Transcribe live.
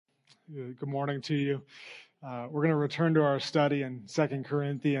Good morning to you. We're going to return to our study in 2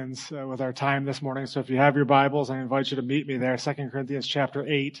 Corinthians with our time this morning. So if you have your Bibles, I invite you to meet me there. 2 Corinthians chapter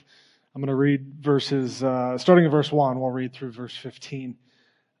 8. I'm going to read verses, starting in verse 1. We'll read through verse 15.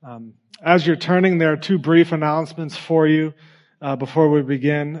 As you're turning there, two brief announcements for you before we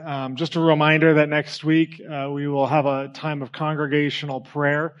begin. Just a reminder that next week we will have a time of congregational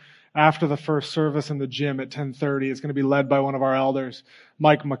prayer after the first service in the gym at 10:30. It's going to be led by one of our elders,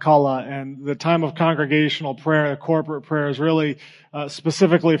 Mike McCullough. And the time of congregational prayer, the corporate prayer, is really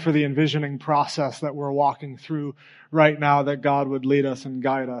specifically for the envisioning process that we're walking through right now, that God would lead us and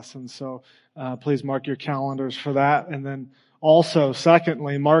guide us. And so please mark your calendars for that. And then also,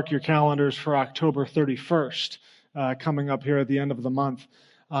 secondly, mark your calendars for October 31st, coming up here at the end of the month.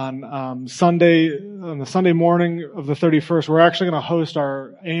 On the Sunday morning of the 31st, we're actually going to host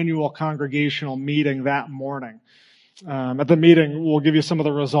our annual congregational meeting that morning. At the meeting, we'll give you some of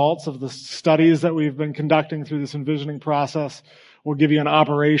the results of the studies that we've been conducting through this envisioning process. We'll give you an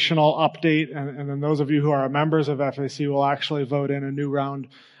operational update, and then those of you who are members of FAC will actually vote in a new round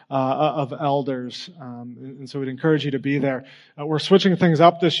of elders. And so we'd encourage you to be there. We're switching things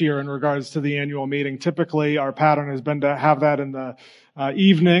up this year in regards to the annual meeting. Typically, our pattern has been to have that in the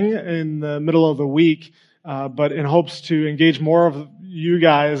evening, in the middle of the week, but in hopes to engage more of you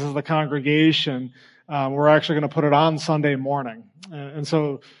guys as the congregation, we're actually going to put it on Sunday morning. And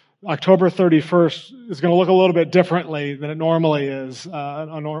so October 31st is going to look a little bit differently than it normally is,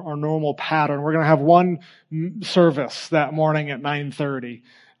 our normal pattern. We're going to have one service that morning at 9:30.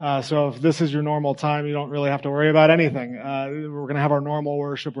 So if this is your normal time, you don't really have to worry about anything. We're going to have our normal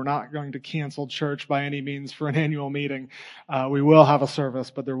worship. We're not going to cancel church by any means for an annual meeting. We will have a service,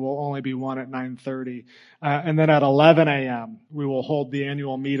 but there will only be one at 9:30. And then at 11 a.m., we will hold the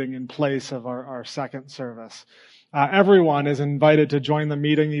annual meeting in place of our second service. Everyone is invited to join the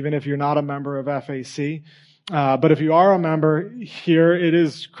meeting, even if you're not a member of FAC. But if you are a member here, it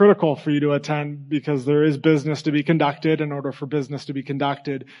is critical for you to attend because there is business to be conducted. In order for business to be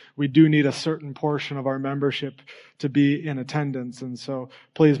conducted, we do need a certain portion of our membership to be in attendance. And so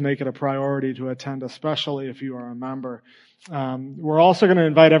please make it a priority to attend, especially if you are a member. We're also going to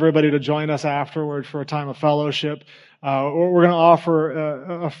invite everybody to join us afterward for a time of fellowship. We're going to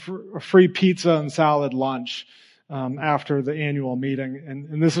offer a free pizza and salad lunch after the annual meeting.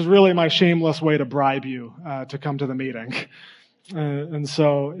 And this is really my shameless way to bribe you to come to the meeting. And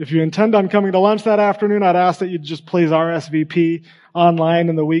so if you intend on coming to lunch that afternoon, I'd ask that you just please RSVP online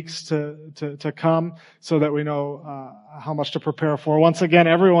in the weeks to come so that we know how much to prepare for. Once again,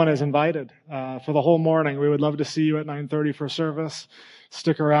 everyone is invited for the whole morning. We would love to see you at 9:30 for service.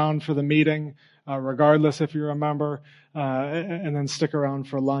 Stick around for the meeting, regardless if you're a member, and then stick around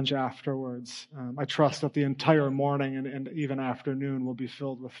for lunch afterwards. I trust that the entire morning and even afternoon will be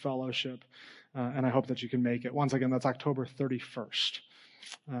filled with fellowship, and I hope that you can make it. Once again, that's October 31st.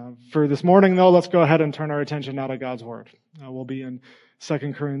 For this morning, though, let's go ahead and turn our attention now to God's Word. We'll be in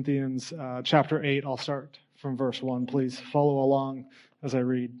 2 Corinthians chapter 8. I'll start from verse 1. Please follow along as I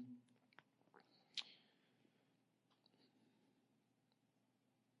read.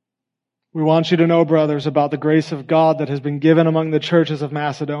 We want you to know, brothers, about the grace of God that has been given among the churches of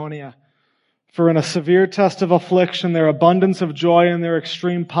Macedonia. For in a severe test of affliction, their abundance of joy and their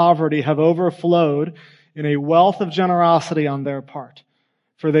extreme poverty have overflowed in a wealth of generosity on their part.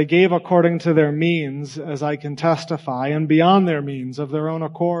 For they gave according to their means, as I can testify, and beyond their means of their own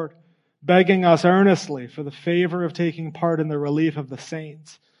accord, begging us earnestly for the favor of taking part in the relief of the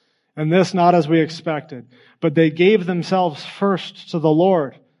saints. And this not as we expected, but they gave themselves first to the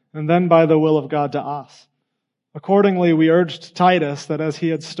Lord, and then by the will of God to us. Accordingly, we urged Titus that as he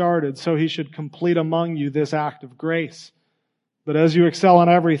had started, so he should complete among you this act of grace. But as you excel in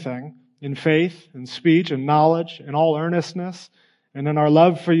everything, in faith, in speech, in knowledge, in all earnestness, and in our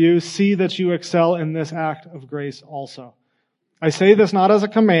love for you, see that you excel in this act of grace also. I say this not as a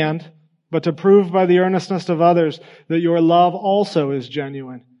command, but to prove by the earnestness of others that your love also is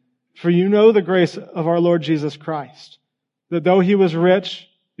genuine. For you know the grace of our Lord Jesus Christ, that though he was rich,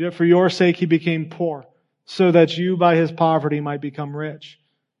 yet for your sake he became poor, so that you by his poverty might become rich.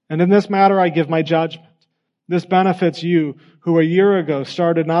 And in this matter I give my judgment. This benefits you who a year ago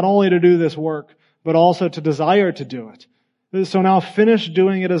started not only to do this work, but also to desire to do it. So now finish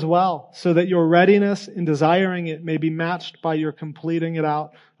doing it as well, so that your readiness in desiring it may be matched by your completing it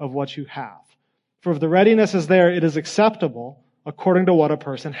out of what you have. For if the readiness is there, it is acceptable according to what a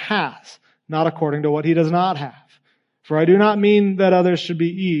person has, not according to what he does not have. For I do not mean that others should be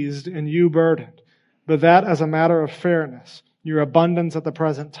eased and you burdened, but that as a matter of fairness, your abundance at the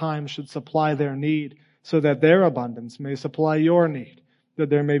present time should supply their need, so that their abundance may supply your need, that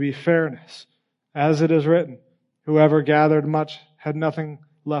there may be fairness. As it is written, whoever gathered much had nothing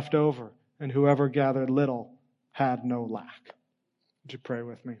left over, and whoever gathered little had no lack. Would you pray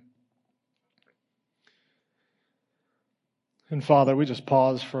with me? And Father, we just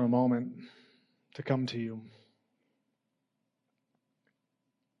pause for a moment to come to you.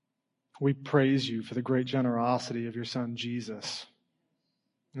 We praise you for the great generosity of your Son, Jesus,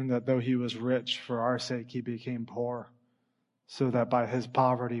 and that though he was rich, for our sake he became poor, so that by his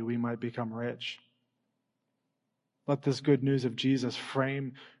poverty we might become rich. Let this good news of Jesus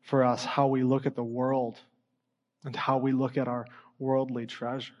frame for us how we look at the world and how we look at our worldly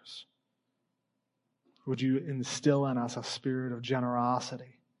treasures. Would you instill in us a spirit of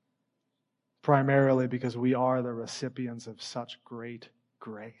generosity, primarily because we are the recipients of such great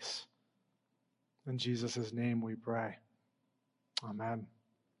grace. In Jesus' name we pray. Amen.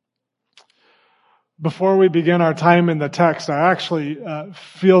 Before we begin our time in the text, I actually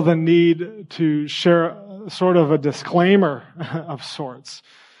feel the need to share sort of a disclaimer of sorts.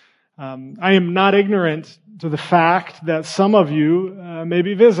 I am not ignorant to the fact that some of you may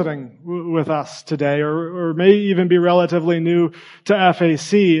be visiting with us today, or may even be relatively new to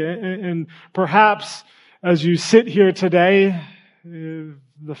FAC. And perhaps as you sit here today,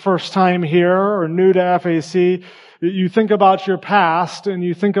 the first time here or new to FAC, you think about your past and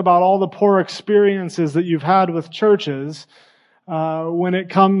you think about all the poor experiences that you've had with churches when it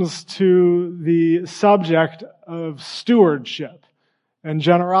comes to the subject of stewardship and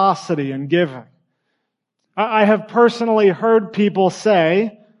generosity and giving. I have personally heard people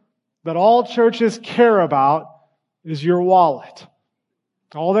say that all churches care about is your wallet.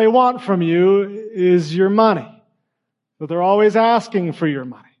 All they want from you is your money. That they're always asking for your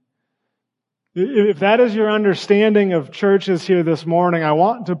money. If that is your understanding of churches here this morning, I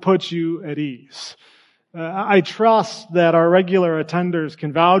want to put you at ease. I trust that our regular attenders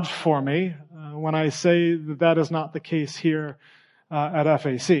can vouch for me when I say that that is not the case here at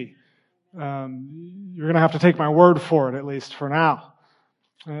FAC. You're going to have to take my word for it, at least for now.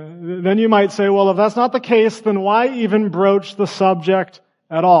 Then you might say, well, if that's not the case, then why even broach the subject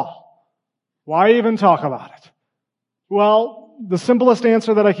at all? Why even talk about it? Well, the simplest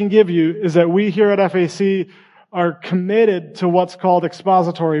answer that I can give you is that we here at FAC are committed to what's called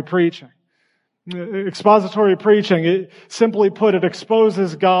expository preaching. Expository preaching, it, simply put, it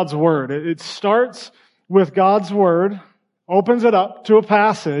exposes God's Word. It starts with God's Word, opens it up to a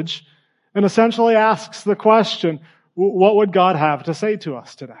passage, and essentially asks the question, what would God have to say to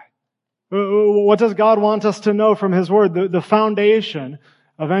us today? What does God want us to know from His Word? The foundation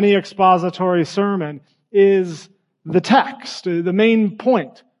of any expository sermon is the text. The main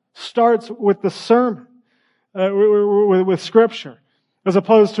point starts with the sermon, with Scripture, as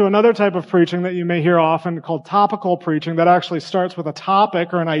opposed to another type of preaching that you may hear often called topical preaching that actually starts with a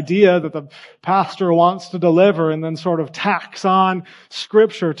topic or an idea that the pastor wants to deliver and then sort of tacks on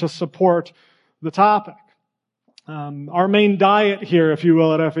Scripture to support the topic. Our main diet here, if you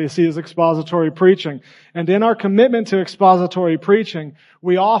will, at FAC is expository preaching. And in our commitment to expository preaching,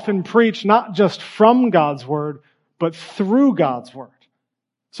 we often preach not just from God's Word, but through God's Word.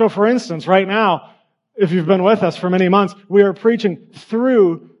 So for instance, right now, if you've been with us for many months, we are preaching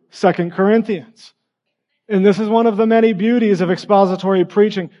through 2 Corinthians. And this is one of the many beauties of expository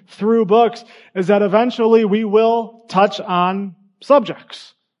preaching through books, is that eventually we will touch on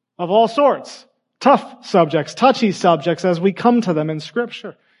subjects of all sorts. Tough subjects, touchy subjects as we come to them in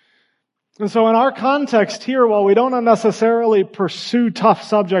Scripture. And so in our context here, while we don't necessarily pursue tough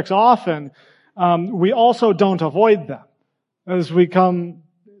subjects often, we also don't avoid them as we come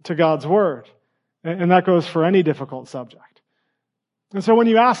to God's Word. And that goes for any difficult subject. And so when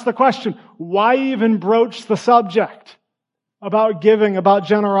you ask the question, why even broach the subject about giving, about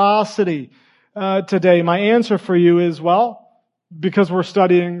generosity today? My answer for you is, well, because we're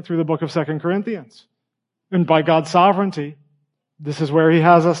studying through the book of 2 Corinthians. And by God's sovereignty, this is where He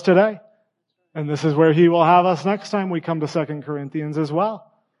has us today. And this is where He will have us next time we come to 2 Corinthians as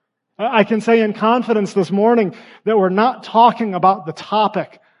well. I can say in confidence this morning that we're not talking about the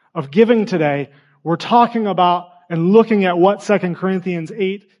topic of giving today. We're talking about and looking at what 2 Corinthians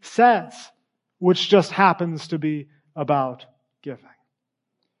 8 says, which just happens to be about giving.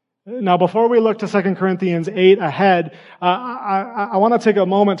 Now, before we look to 2 Corinthians 8 ahead, I want to take a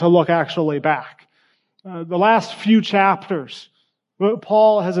moment to look actually back. The last few chapters,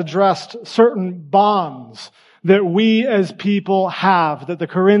 Paul has addressed certain bonds that we as people have, that the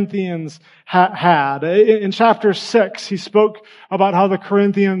Corinthians had. In chapter 6, he spoke about how the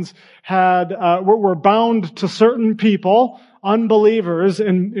Corinthians were bound to certain people, unbelievers,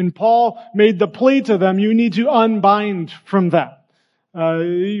 and Paul made the plea to them, you need to unbind from them.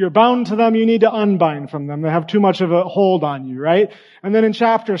 You're bound to them, you need to unbind from them. They have too much of a hold on you, right? And then in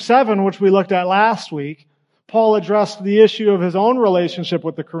chapter 7, which we looked at last week, Paul addressed the issue of his own relationship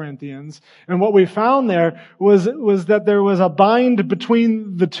with the Corinthians. And what we found there was that there was a bind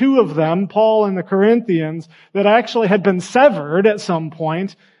between the two of them, Paul and the Corinthians, that actually had been severed at some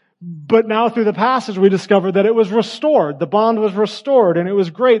point. But now through the passage we discovered that it was restored. The bond was restored and it was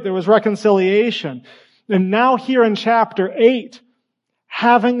great. There was reconciliation. And now here in chapter 8,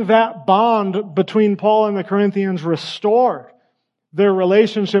 having that bond between Paul and the Corinthians restored, their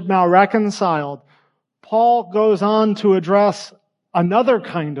relationship now reconciled, Paul goes on to address another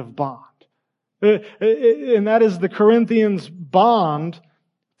kind of bond. And that is the Corinthians' bond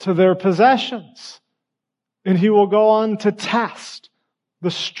to their possessions. And he will go on to test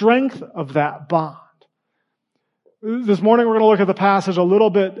the strength of that bond. This morning we're going to look at the passage a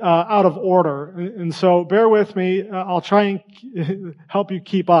little bit out of order. And so bear with me. I'll try and help you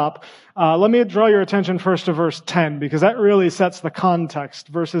keep up. Let me draw your attention first to verse 10, because that really sets the context.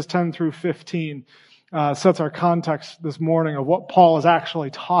 Verses 10 through 15. Sets our context this morning of what Paul is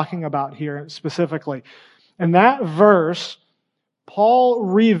actually talking about here specifically. In that verse, Paul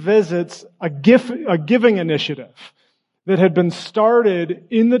revisits a giving initiative that had been started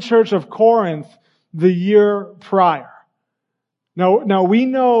in the church of Corinth the year prior. Now we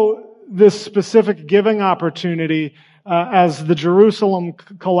know this specific giving opportunity as the Jerusalem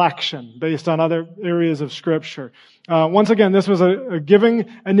collection, based on other areas of Scripture. Once again, this was a giving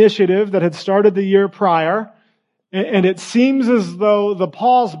initiative that had started the year prior, and it seems as though the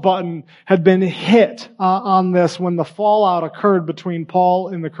pause button had been hit on this when the fallout occurred between Paul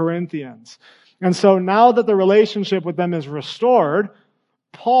and the Corinthians. And so now that the relationship with them is restored,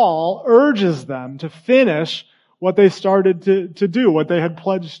 Paul urges them to finish what they started to do, what they had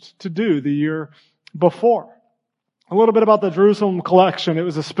pledged to do the year before. A little bit about the Jerusalem collection. It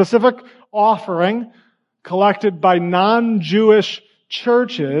was a specific offering collected by non-Jewish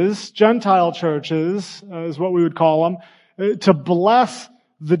churches, Gentile churches is what we would call them, to bless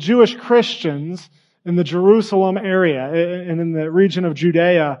the Jewish Christians in the Jerusalem area and in the region of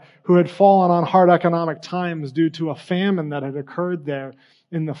Judea who had fallen on hard economic times due to a famine that had occurred there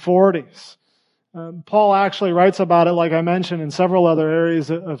in the 40s. Paul actually writes about it, like I mentioned, in several other areas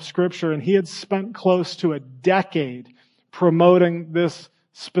of Scripture, and he had spent close to a decade promoting this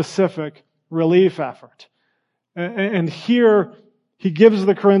specific relief effort. And here, he gives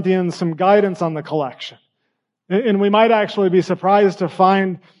the Corinthians some guidance on the collection. And we might actually be surprised to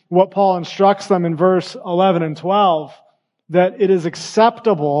find what Paul instructs them in verse 11 and 12, that it is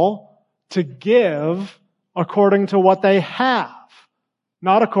acceptable to give according to what they have,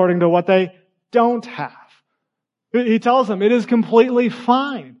 not according to what they don't have. He tells them it is completely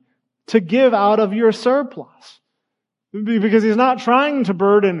fine to give out of your surplus, because he's not trying to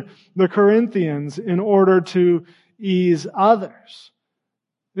burden the Corinthians in order to ease others.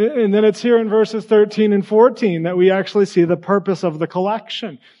 And then it's here in verses 13 and 14 that we actually see the purpose of the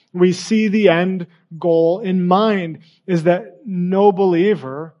collection. We see the end goal in mind is that no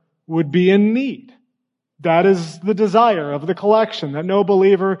believer would be in need. That is the desire of the collection, that no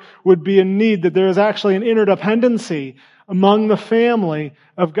believer would be in need, that there is actually an interdependency among the family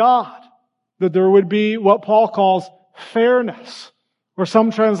of God, that there would be what Paul calls fairness, or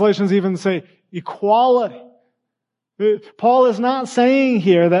some translations even say equality. Paul is not saying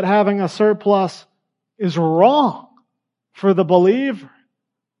here that having a surplus is wrong for the believer,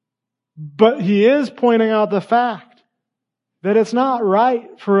 but he is pointing out the fact that it's not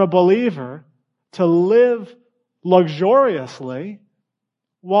right for a believer to live luxuriously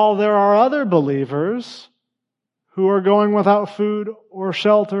while there are other believers who are going without food or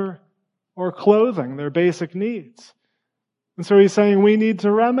shelter or clothing, their basic needs. And so he's saying we need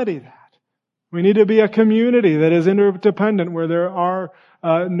to remedy that. We need to be a community that is interdependent, where there are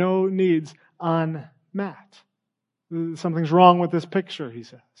no needs unmet. Something's wrong with this picture, he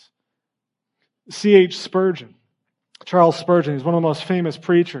says. C.H. Spurgeon, Charles Spurgeon, he's one of the most famous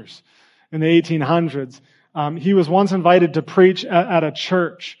preachers in the 1800s. He was once invited to preach at a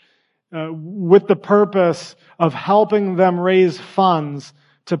church with the purpose of helping them raise funds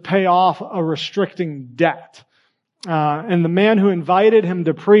to pay off a restricting debt. And the man who invited him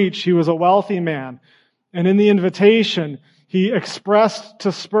to preach, he was a wealthy man. And in the invitation, he expressed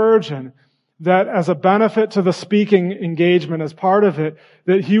to Spurgeon that as a benefit to the speaking engagement, as part of it,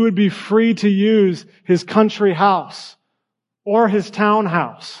 that he would be free to use his country house or his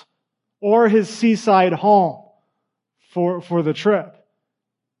townhouse or his seaside home for the trip.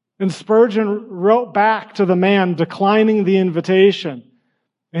 And Spurgeon wrote back to the man declining the invitation,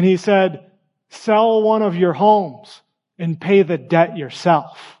 and he said, "Sell one of your homes and pay the debt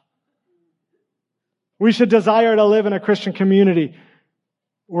yourself. We should desire to live in a Christian community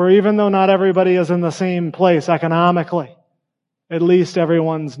where even though not everybody is in the same place economically, at least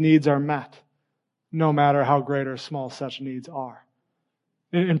everyone's needs are met, no matter how great or small such needs are.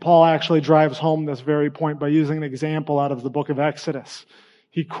 And Paul actually drives home this very point by using an example out of the book of Exodus.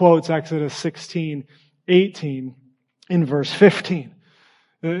 He quotes Exodus 16:18 in verse 15.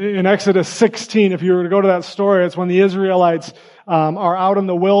 In Exodus 16, if you were to go to that story, it's when the Israelites are out in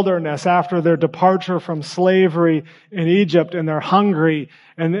the wilderness after their departure from slavery in Egypt, and they're hungry,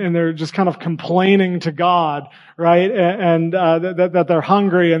 and they're just kind of complaining to God, right? And that they're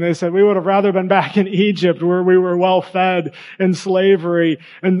hungry, and they said, we would have rather been back in Egypt where we were well fed in slavery.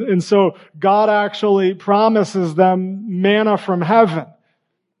 And so God actually promises them manna from heaven.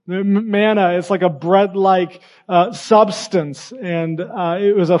 Manna, it's like a bread-like substance, and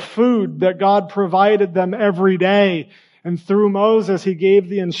it was a food that God provided them every day. And through Moses, he gave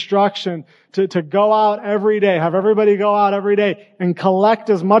the instruction to go out every day, have everybody go out every day and collect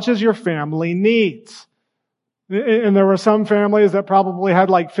as much as your family needs. And there were some families that probably had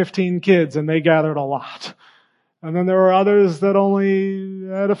like 15 kids, and they gathered a lot. And then there were others that only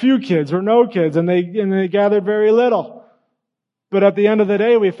had a few kids or no kids, and they gathered very little. But at the end of the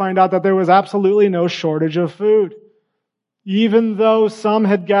day, we find out that there was absolutely no shortage of food. Even though some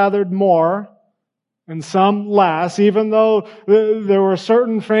had gathered more and some less, even though there were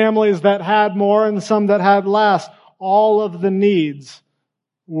certain families that had more and some that had less, all of the needs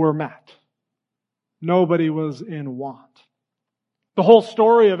were met. Nobody was in want. The whole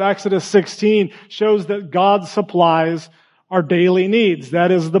story of Exodus 16 shows that God supplies our daily needs. That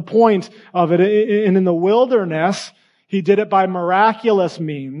is the point of it. And in the wilderness, He did it by miraculous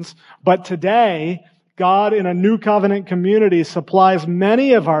means, but today, God in a new covenant community supplies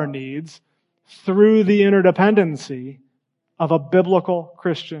many of our needs through the interdependency of a biblical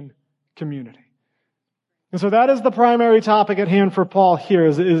Christian community. And so that is the primary topic at hand for Paul here,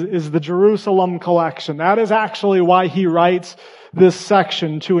 is the Jerusalem collection. That is actually why he writes this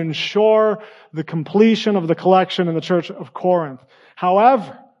section, to ensure the completion of the collection in the church of Corinth.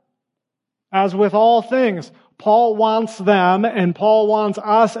 However, as with all things, Paul wants them, and Paul wants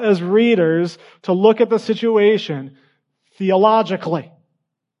us as readers to look at the situation theologically.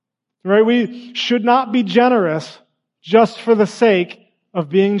 Right? We should not be generous just for the sake of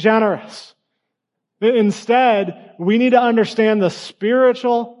being generous. Instead, we need to understand the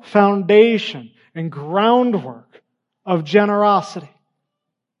spiritual foundation and groundwork of generosity.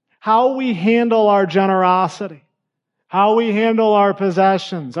 How we handle our generosity, how we handle our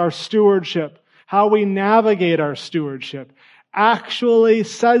possessions, our stewardship, how we navigate our stewardship actually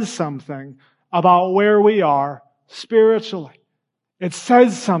says something about where we are spiritually. It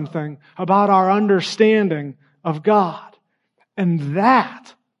says something about our understanding of God. And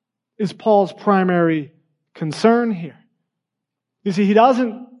that is Paul's primary concern here. You see, he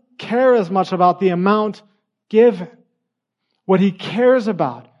doesn't care as much about the amount given. What he cares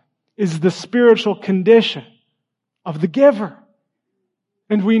about is the spiritual condition of the giver.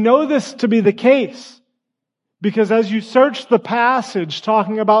 And we know this to be the case because as you search the passage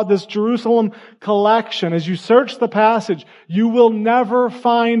talking about this Jerusalem collection, as you search the passage, you will never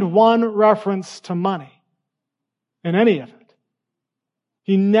find one reference to money in any of it.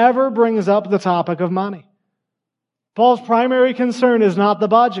 He never brings up the topic of money. Paul's primary concern is not the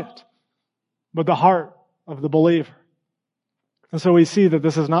budget, but the heart of the believer. And so we see that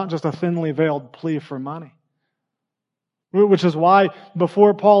this is not just a thinly veiled plea for money. Which is why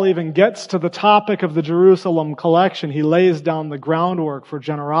before Paul even gets to the topic of the Jerusalem collection, he lays down the groundwork for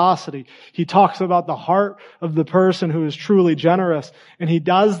generosity. He talks about the heart of the person who is truly generous. And he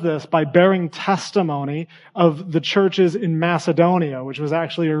does this by bearing testimony of the churches in Macedonia, which was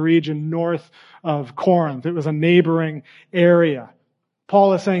actually a region north of Corinth. It was a neighboring area.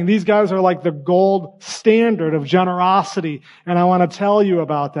 Paul is saying these guys are like the gold standard of generosity, and I want to tell you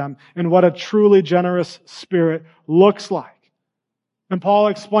about them and what a truly generous spirit looks like. And Paul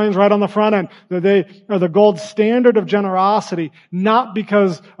explains right on the front end that they are the gold standard of generosity, not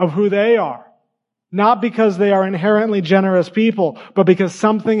because of who they are, not because they are inherently generous people, but because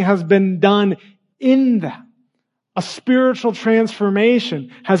something has been done in them. A spiritual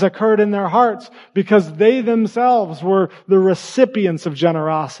transformation has occurred in their hearts because they themselves were the recipients of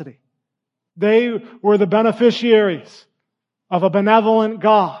generosity. They were the beneficiaries of a benevolent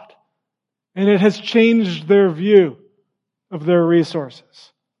God, and it has changed their view of their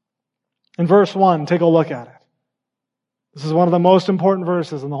resources. In verse 1, take a look at it. This is one of the most important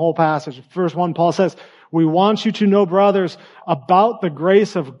verses in the whole passage. Verse 1, Paul says, "We want you to know, brothers, about the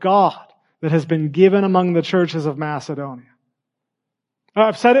grace of God that has been given among the churches of Macedonia.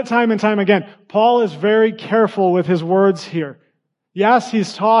 I've said it time and time again. Paul is very careful with his words here. Yes,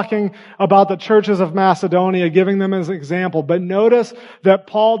 he's talking about the churches of Macedonia, giving them as an example. But notice that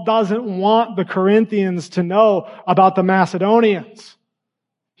Paul doesn't want the Corinthians to know about the Macedonians.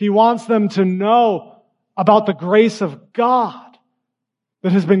 He wants them to know about the grace of God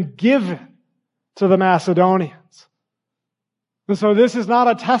that has been given to the Macedonians. And so this is not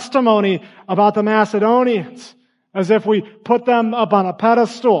a testimony about the Macedonians as if we put them up on a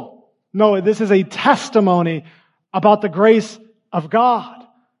pedestal. No, this is a testimony about the grace of God.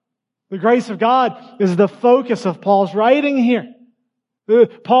 The grace of God is the focus of Paul's writing here.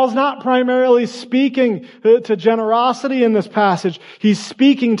 Paul's not primarily speaking to generosity in this passage. He's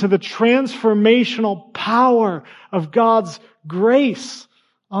speaking to the transformational power of God's grace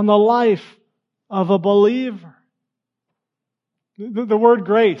on the life of a believer. The word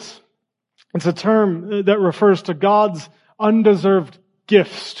grace, it's a term that refers to God's undeserved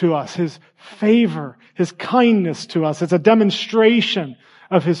gifts to us, His favor, His kindness to us. It's a demonstration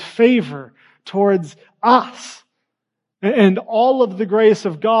of His favor towards us. And all of the grace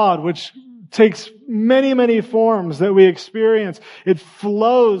of God, which takes many, many forms that we experience, it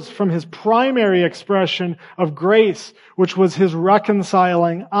flows from His primary expression of grace, which was His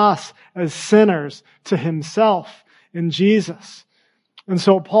reconciling us as sinners to Himself in Jesus. And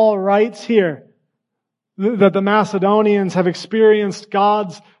so Paul writes here that the Macedonians have experienced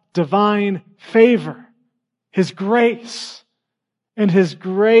God's divine favor, His grace. And His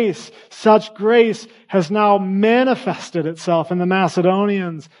grace, such grace, has now manifested itself in the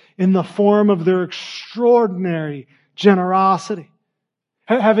Macedonians in the form of their extraordinary generosity.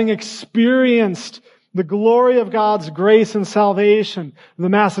 Having experienced the glory of God's grace and salvation, the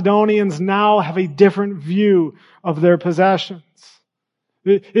Macedonians now have a different view of their possessions.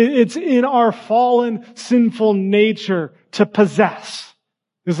 It's in our fallen, sinful nature to possess.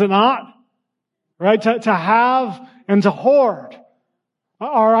 Is it not? Right? To have and to hoard.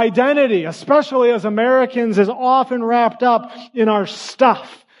 Our identity, especially as Americans, is often wrapped up in our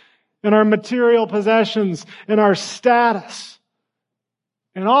stuff, in our material possessions, in our status.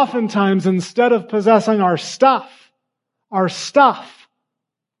 And oftentimes, instead of possessing our stuff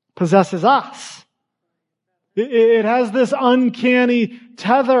possesses us. It has this uncanny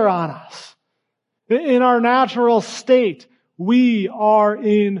tether on us. In our natural state, we are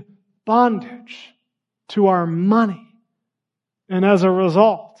in bondage to our money. And as a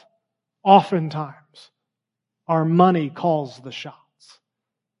result, oftentimes, our money calls the shots.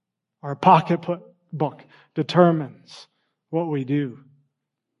 Our pocketbook determines what we do.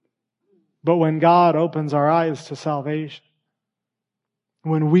 But when God opens our eyes to salvation,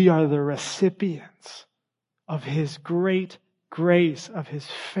 when we are the recipients of His great grace, of His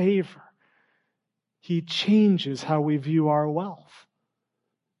favor, He changes how we view our wealth.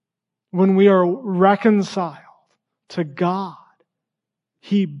 When we are reconciled to God,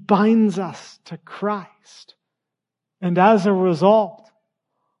 He binds us to Christ. And as a result,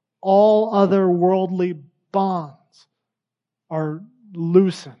 all other worldly bonds are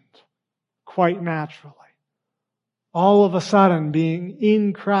loosened quite naturally. All of a sudden, being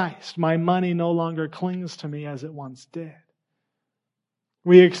in Christ, my money no longer clings to me as it once did.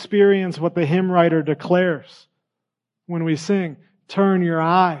 We experience what the hymn writer declares when we sing, "Turn your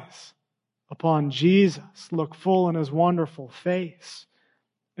eyes upon Jesus, look full in His wonderful face,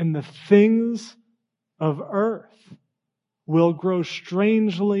 and the things of earth will grow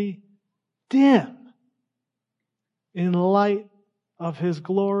strangely dim in light of His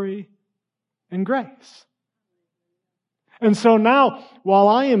glory and grace." And so now, while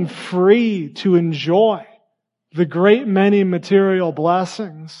I am free to enjoy the great many material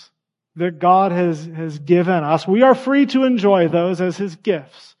blessings that God has given us, we are free to enjoy those as His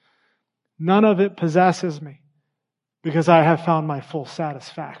gifts. None of it possesses me because I have found my full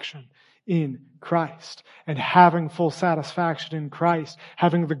satisfaction in Christ. And having full satisfaction in Christ,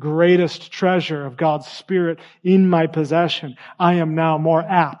 having the greatest treasure of God's Spirit in my possession, I am now more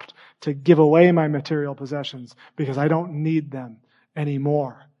apt to give away my material possessions because I don't need them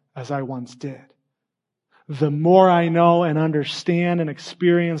anymore as I once did. The more I know and understand and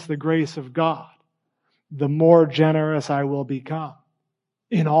experience the grace of God, the more generous I will become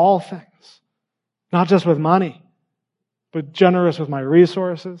in all things. Not just with money, but generous with my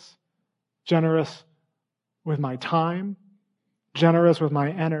resources, generous with my time, generous with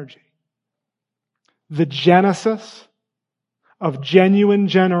my energy. The genesis of genuine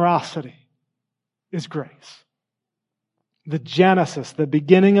generosity is grace. The genesis, the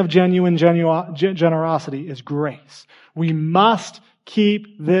beginning of genuine generosity is grace. We must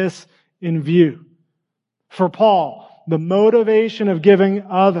keep this in view. For Paul, the motivation of giving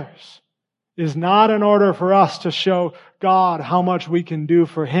others is not in order for us to show God how much we can do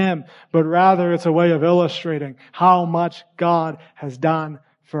for Him, but rather it's a way of illustrating how much God has done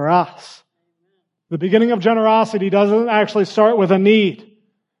for us. The beginning of generosity doesn't actually start with a need.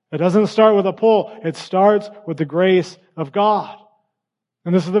 It doesn't start with a pull. It starts with the grace of God.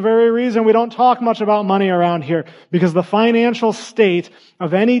 And this is the very reason we don't talk much about money around here, because the financial state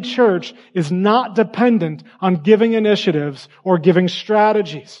of any church is not dependent on giving initiatives or giving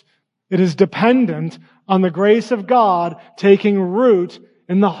strategies. It is dependent on the grace of God taking root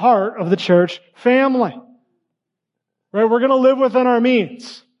in the heart of the church family. Right? We're going to live within our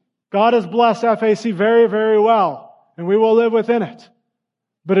means. God has blessed FAC very, very well, and we will live within it.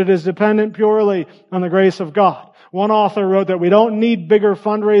 But it is dependent purely on the grace of God. One author wrote that we don't need bigger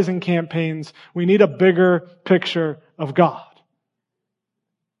fundraising campaigns. We need a bigger picture of God.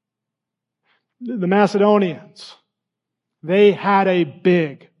 The Macedonians, they had a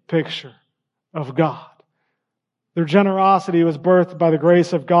big picture of God. Their generosity was birthed by the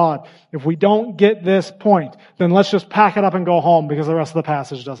grace of God. If we don't get this point, then let's just pack it up and go home, because the rest of the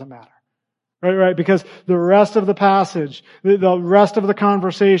passage doesn't matter. Right? Because the rest of the passage, the rest of the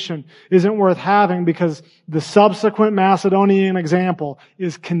conversation isn't worth having, because the subsequent Macedonian example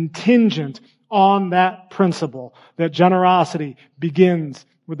is contingent on that principle that generosity begins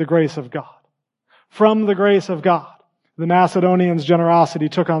with the grace of God. From the grace of God, the Macedonians' generosity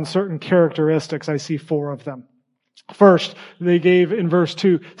took on certain characteristics. I see 4 of them. First, they gave in verse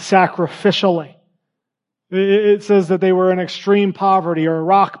 2 sacrificially. It says that they were in extreme poverty or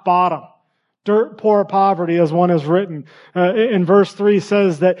rock bottom. Dirt poor poverty, as one has written. In verse 3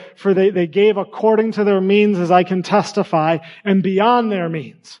 says that for they gave according to their means, as I can testify, and beyond their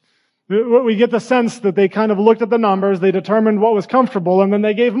means. We get the sense that they kind of looked at the numbers, they determined what was comfortable, and then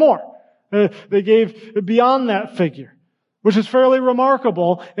they gave more. They gave beyond that figure, which is fairly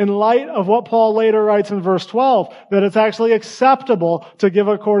remarkable in light of what Paul later writes in verse 12, that it's actually acceptable to give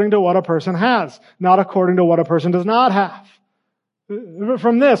according to what a person has, not according to what a person does not have.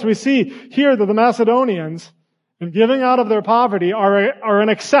 From this, we see here that the Macedonians, in giving out of their poverty, are an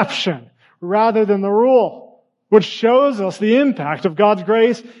exception rather than the rule, which shows us the impact of God's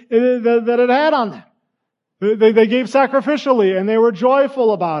grace that it had on them. They gave sacrificially, and they were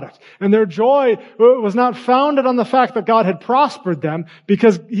joyful about it. And their joy was not founded on the fact that God had prospered them,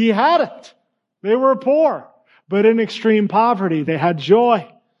 because He had it. They were poor, but in extreme poverty, they had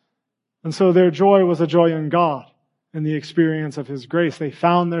joy. And so their joy was a joy in God. In the experience of His grace, they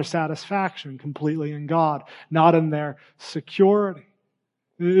found their satisfaction completely in God, not in their security.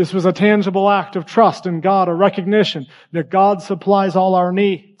 This was a tangible act of trust in God, a recognition that God supplies all our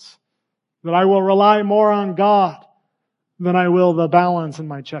needs, that I will rely more on God than I will the balance in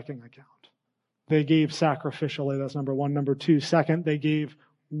my checking account. They gave sacrificially. That's number 1. Number 2, second, they gave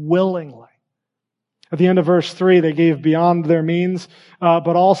willingly. At the end of verse 3, they gave beyond their means,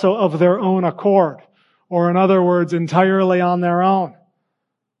 but also of their own accord. Or in other words, entirely on their own.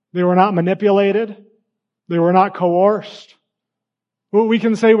 They were not manipulated. They were not coerced. We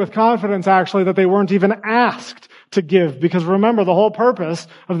can say with confidence, actually, that they weren't even asked to give, because remember, the whole purpose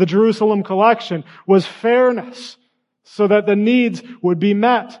of the Jerusalem collection was fairness, so that the needs would be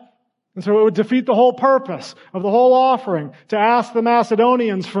met. And so it would defeat the whole purpose of the whole offering to ask the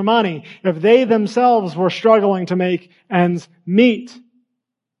Macedonians for money if they themselves were struggling to make ends meet.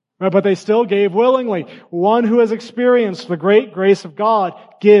 But they still gave willingly. One who has experienced the great grace of God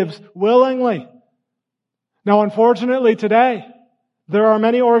gives willingly. Now, unfortunately, today, there are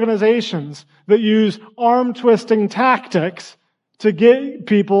many organizations that use arm-twisting tactics to get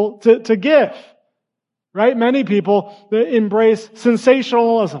people to give. Right? Many people that embrace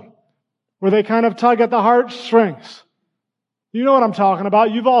sensationalism, where they kind of tug at the heartstrings. You know what I'm talking about.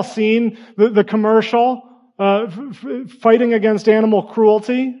 You've all seen the commercial fighting against animal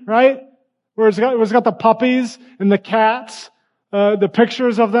cruelty, right? Where it's got the puppies and the cats, the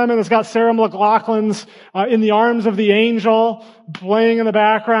pictures of them, and it's got Sarah McLachlan's In the Arms of the Angel playing in the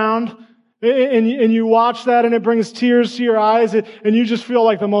background. And you watch that and it brings tears to your eyes, and you just feel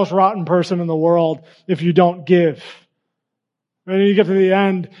like the most rotten person in the world if you don't give. And you get to the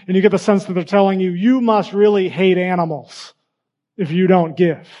end and you get the sense that they're telling you, you must really hate animals if you don't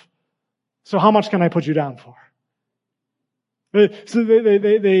give. So how much can I put you down for? So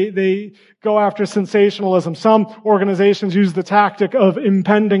they go after sensationalism. Some organizations use the tactic of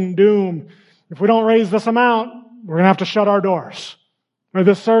impending doom. If we don't raise this amount, we're going to have to shut our doors. Or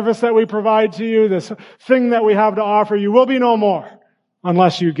this service that we provide to you, this thing that we have to offer you will be no more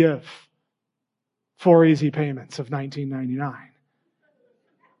unless you give 4 easy payments of $19.99.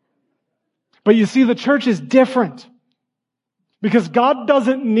 But you see, the church is different because God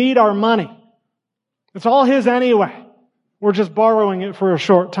doesn't need our money. It's all His anyway. We're just borrowing it for a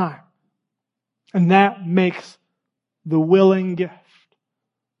short time. And that makes the willing gift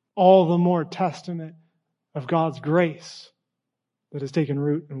all the more testament of God's grace that has taken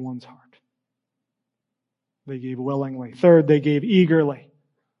root in one's heart. They gave willingly. Third, they gave eagerly.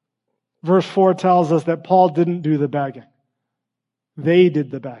 Verse 4 tells us that Paul didn't do the begging. They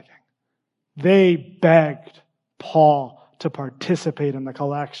did the begging. They begged Paul to participate in the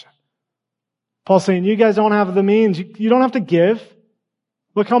collection. Paul's saying, you guys don't have the means. You don't have to give.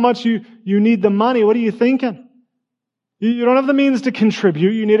 Look how much you need the money. What are you thinking? You don't have the means to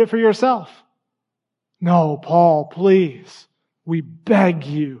contribute. You need it for yourself. No, Paul, please. We beg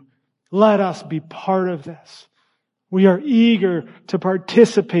you. Let us be part of this. We are eager to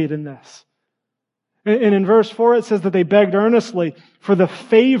participate in this. And in verse 4 it says that they begged earnestly for the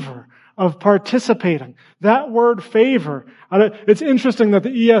favor of participating. That word favor, it's interesting that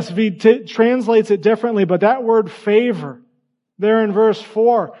the ESV translates it differently, but that word favor there in verse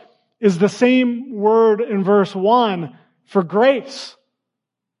 4 is the same word in verse 1 for grace.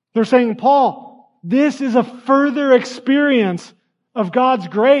 They're saying, Paul, this is a further experience of God's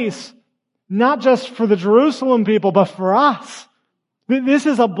grace, not just for the Jerusalem people, but for us. This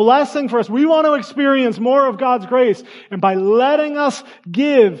is a blessing for us. We want to experience more of God's grace. And by letting us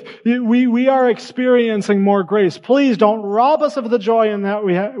give, we are experiencing more grace. Please don't rob us of the joy in that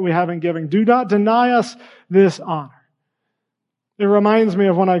we have in giving. Do not deny us this honor. It reminds me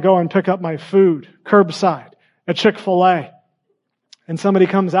of when I go and pick up my food curbside at Chick-fil-A. And somebody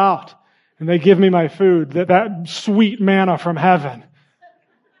comes out and they give me my food, that sweet manna from heaven.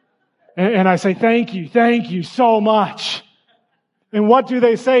 And I say, thank you so much. And what do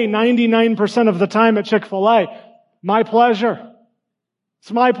they say 99% of the time at Chick-fil-A? My pleasure.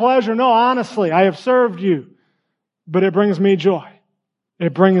 It's my pleasure. No, honestly, I have served you. But it brings me joy.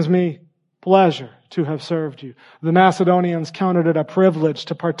 It brings me pleasure to have served you. The Macedonians counted it a privilege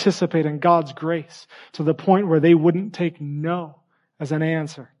to participate in God's grace to the point where they wouldn't take no as an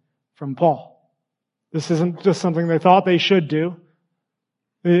answer from Paul. This isn't just something they thought they should do.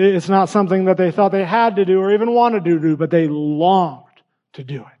 It's not something that they thought they had to do or even wanted to do, but they longed to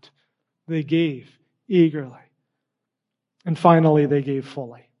do it. They gave eagerly. And finally, they gave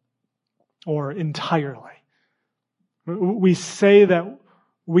fully or entirely. We say that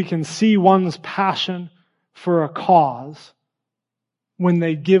we can see one's passion for a cause when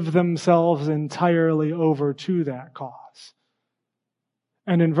they give themselves entirely over to that cause.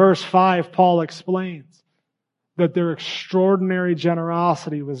 And in verse 5, Paul explains that their extraordinary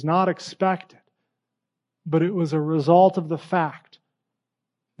generosity was not expected, but it was a result of the fact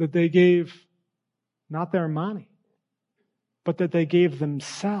that they gave not their money, but that they gave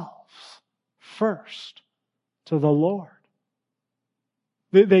themselves first to the Lord.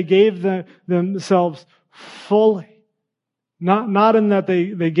 They gave themselves fully. Not in that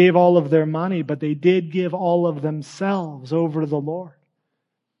they gave all of their money, but they did give all of themselves over to the Lord.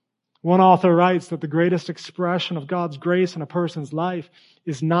 One author writes that the greatest expression of God's grace in a person's life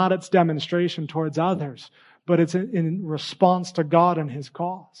is not its demonstration towards others, but it's in response to God and His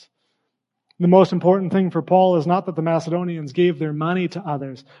cause. The most important thing for Paul is not that the Macedonians gave their money to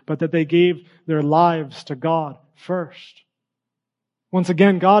others, but that they gave their lives to God first. Once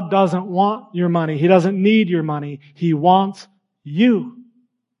again, God doesn't want your money. He doesn't need your money. He wants you.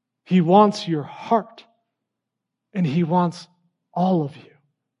 He wants your heart. And He wants all of you.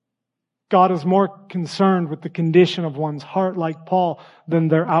 God is more concerned with the condition of one's heart, like Paul, than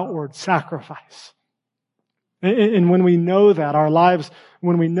their outward sacrifice. And when we know that our lives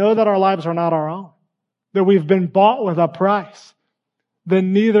are not our own, that we've been bought with a price,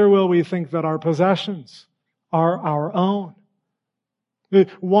 then neither will we think that our possessions are our own.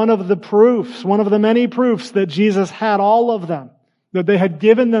 One of the many proofs that Jesus had all of them, that they had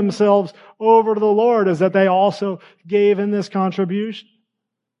given themselves over to the Lord, is that they also gave in this contribution.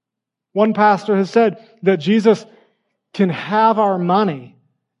 One pastor has said that Jesus can have our money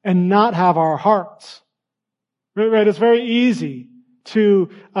and not have our hearts. Right? It's very easy to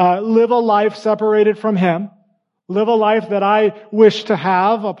live a life separated from Him, live a life that I wish to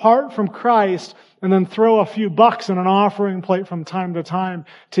have apart from Christ, and then throw a few bucks in an offering plate from time to time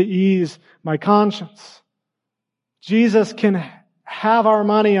to ease my conscience. Jesus can have our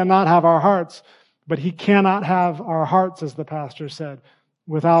money and not have our hearts, but He cannot have our hearts, as the pastor said,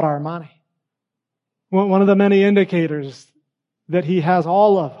 without our money. One of the many indicators that He has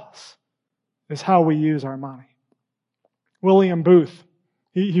all of us is how we use our money. William Booth,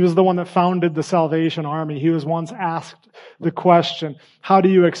 He was the one that founded the Salvation Army. He was once asked the question, how do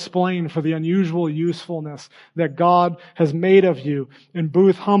you explain for the unusual usefulness that God has made of you? And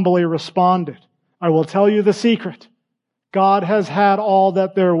Booth humbly responded, I will tell you the secret. God has had all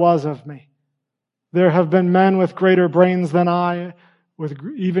that there was of me. There have been men with greater brains than I, with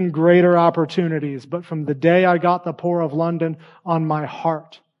even greater opportunities. But from the day I got the Poor of London on my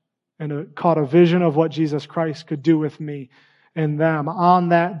heart and caught a vision of what Jesus Christ could do with me and them, on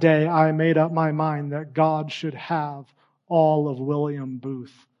that day I made up my mind that God should have all of William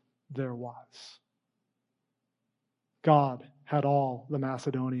Booth there was. God had all the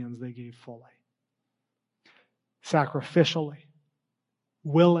Macedonians they gave fully. Sacrificially,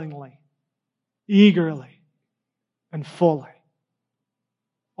 willingly, eagerly, and fully.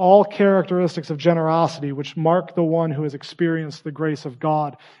 All characteristics of generosity which mark the one who has experienced the grace of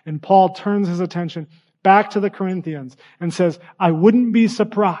God. And Paul turns his attention back to the Corinthians and says, I wouldn't be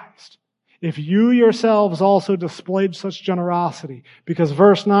surprised if you yourselves also displayed such generosity. Because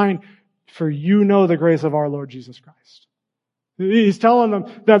verse 9, for you know the grace of our Lord Jesus Christ. He's telling them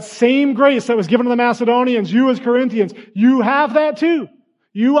that same grace that was given to the Macedonians, you as Corinthians, you have that too.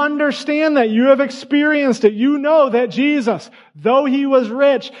 You understand that. You have experienced it. You know that Jesus, though he was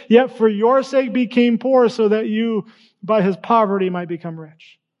rich, yet for your sake became poor so that you, by his poverty, might become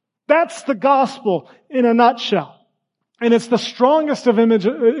rich. That's the gospel in a nutshell. And it's the strongest of image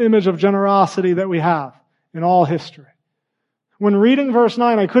of generosity that we have in all history. When reading verse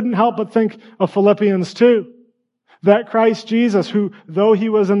 9, I couldn't help but think of Philippians 2. That Christ Jesus, who, though he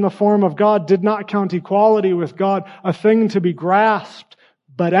was in the form of God, did not count equality with God a thing to be grasped,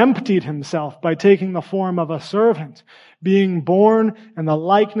 but emptied himself by taking the form of a servant, being born in the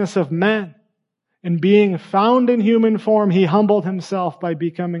likeness of men. And being found in human form, he humbled himself by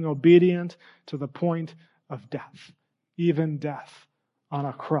becoming obedient to the point of death, even death on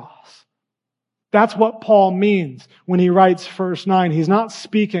a cross. That's what Paul means when he writes verse 9. He's not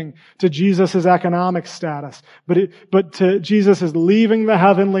speaking to Jesus' economic status, but to Jesus' leaving the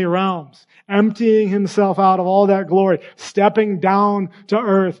heavenly realms, emptying himself out of all that glory, stepping down to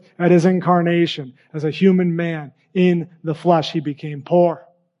earth at his incarnation. As a human man in the flesh, he became poor.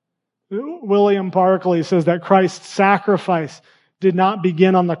 William Barclay says that Christ's sacrifice did not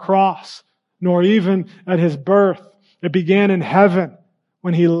begin on the cross, nor even at his birth. It began in heaven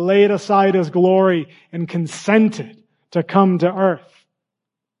when he laid aside his glory and consented to come to earth.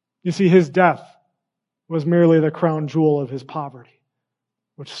 You see, his death was merely the crown jewel of his poverty,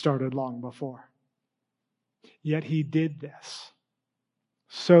 which started long before. Yet he did this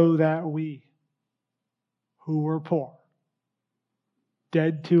so that we, who were poor,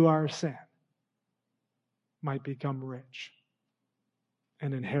 dead to our sin, might become rich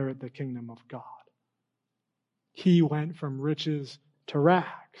and inherit the kingdom of God. He went from riches to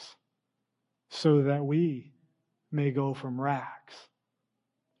rags so that we may go from rags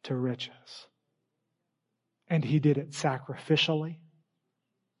to riches. And he did it sacrificially.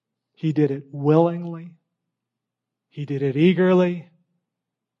 He did it willingly. He did it eagerly.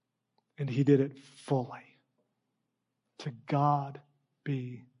 And he did it fully. To God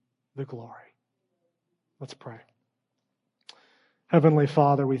be the glory. Let's pray. Heavenly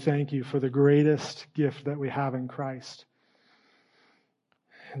Father, we thank you for the greatest gift that we have in Christ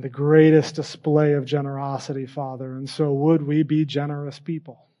and the greatest display of generosity, Father. And so would we be generous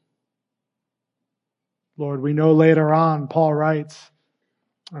people. Lord, we know later on, Paul writes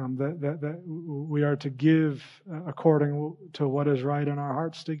that we are to give according to what is right in our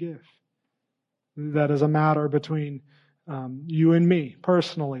hearts to give. That is a matter between you and me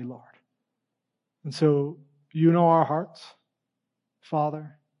personally, Lord. And so you know our hearts,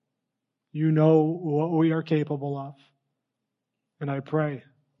 Father. You know what we are capable of. And I pray,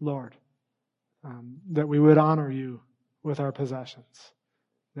 Lord, that we would honor you with our possessions,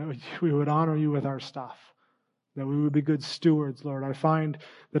 that we would honor you with our stuff, that we would be good stewards, Lord. I find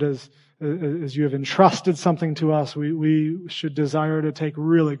that as you have entrusted something to us, we should desire to take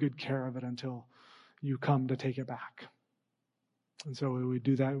really good care of it until you come to take it back. And so we would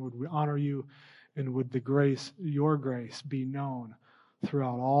do that, would we honor you, and would the grace, your grace, be known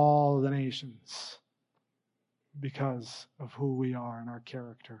throughout all the nations because of who we are and our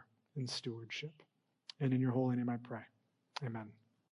character and stewardship. And in your holy name I pray. Amen.